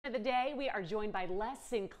today we are joined by Les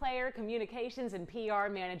Sinclair, Communications and PR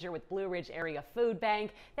Manager with Blue Ridge Area Food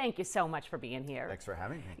Bank. Thank you so much for being here. Thanks for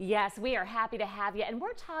having me. Yes, we are happy to have you. And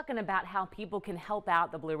we're talking about how people can help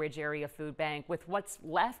out the Blue Ridge Area Food Bank with what's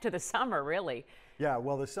left of the summer, really. Yeah,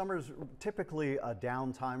 well, the summer's typically a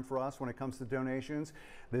downtime for us when it comes to donations.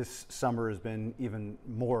 This summer has been even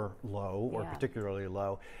more low, or particularly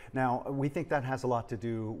low. Now, we think that has a lot to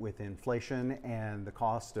do with inflation and the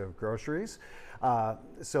cost of groceries.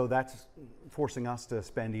 So that's forcing us to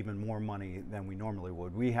spend even more money than we normally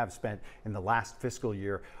would. We have spent in the last fiscal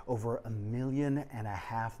year over $1.5 million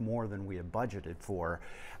more than we had budgeted for.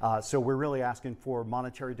 So we're really asking for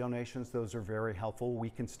monetary donations. Those are very helpful.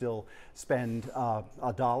 We can still spend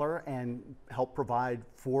 $1 and help provide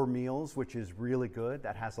 4 meals, which is really good.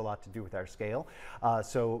 That has a lot to do with our scale.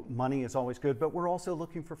 So money is always good, but we're also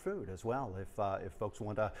looking for food as well. If folks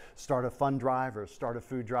want to start a fund drive or start a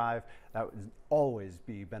food drive, that would always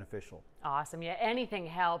be beneficial. Awesome. Yeah, anything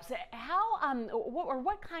helps.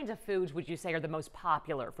 What kinds of foods would you say are the most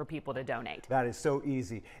popular for people to donate? That is so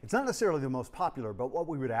easy. It's not necessarily the most popular, but what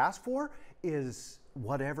we would ask for is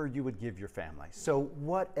whatever you would give your family. So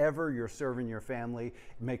whatever you're serving your family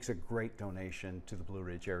makes a great donation to the Blue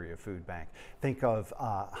Ridge Area Food Bank. Think of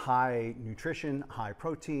high nutrition, high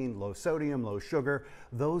protein, low sodium, low sugar.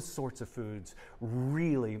 Those sorts of foods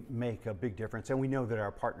really make a big difference. And we know that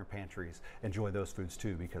our partner pantries enjoy those foods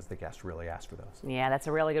too, because the guests really ask for those. Yeah, that's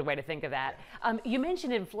a really good way to think of that. You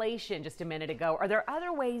mentioned inflation just a minute ago. Are there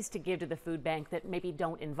other ways to give to the food bank that maybe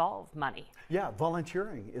don't involve money? Yeah,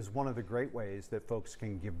 volunteering is one of the great ways that folks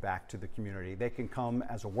can give back to the community. They can come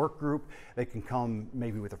as a work group, they can come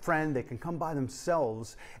maybe with a friend, they can come by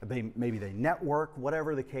themselves, maybe they network,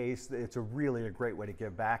 whatever the case. It's really a great way to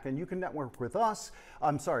give back. And you can network with us,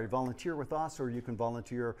 volunteer with us, or you can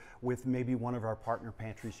volunteer with maybe one of our partner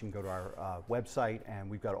pantries. You can go to our website, and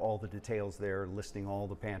we've got all the details there listing all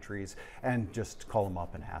the pantries, and just call them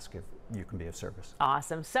up and ask if you can be of service.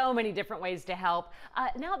 Awesome. So many different ways to help.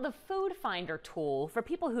 Now, the Food Finder tool, for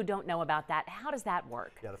people who don't know about that, how does that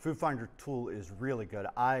work? Yeah, the Food Finder tool is really good.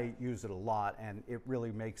 I use it a lot, and it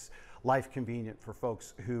really makes life convenient for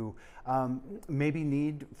folks who maybe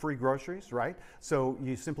need free groceries, right? So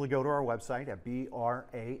you simply go to our website at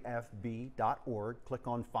BRAFB.org, click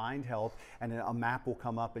on Find Help, and a map will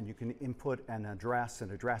come up, and you can input an address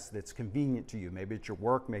that's convenient to you. Maybe it's your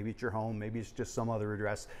work, maybe it's your home, maybe it's just some other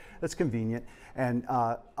address that's convenient. And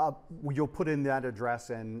you'll put in that address,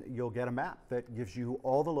 and you'll get a map that gives you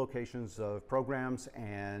all the locations of programs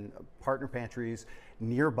and partner pantries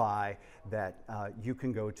nearby that you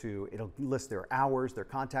can go to. It'll list their hours, their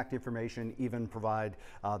contact information, even provide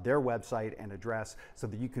their website and address so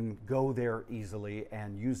that you can go there easily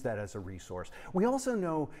and use that as a resource. We also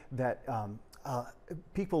know that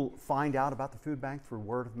people find out about the food bank through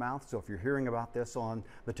word of mouth. So if you're hearing about this on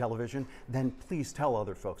the television, then please tell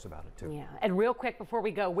other folks about it too. Yeah, and real quick before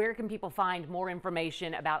we go, where can people find more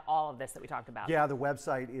information about all of this that we talked about? Yeah, the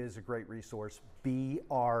website is a great resource,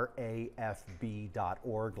 BRAFB.org,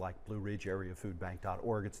 like Blue Ridge Area Food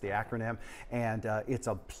Bank.org. It's the acronym, and it's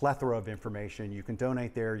a plethora of information. You can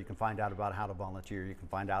donate there. You can find out about how to volunteer. You can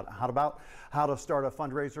find out how to start a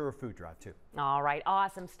fundraiser or a food drive too. All right,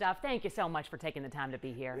 awesome stuff. Thank you so much for taking the time to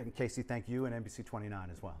be here. And Casey, thank you, and NBC 29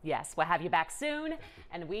 as well. Yes, we'll have you back soon,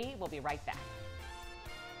 and we will be right back.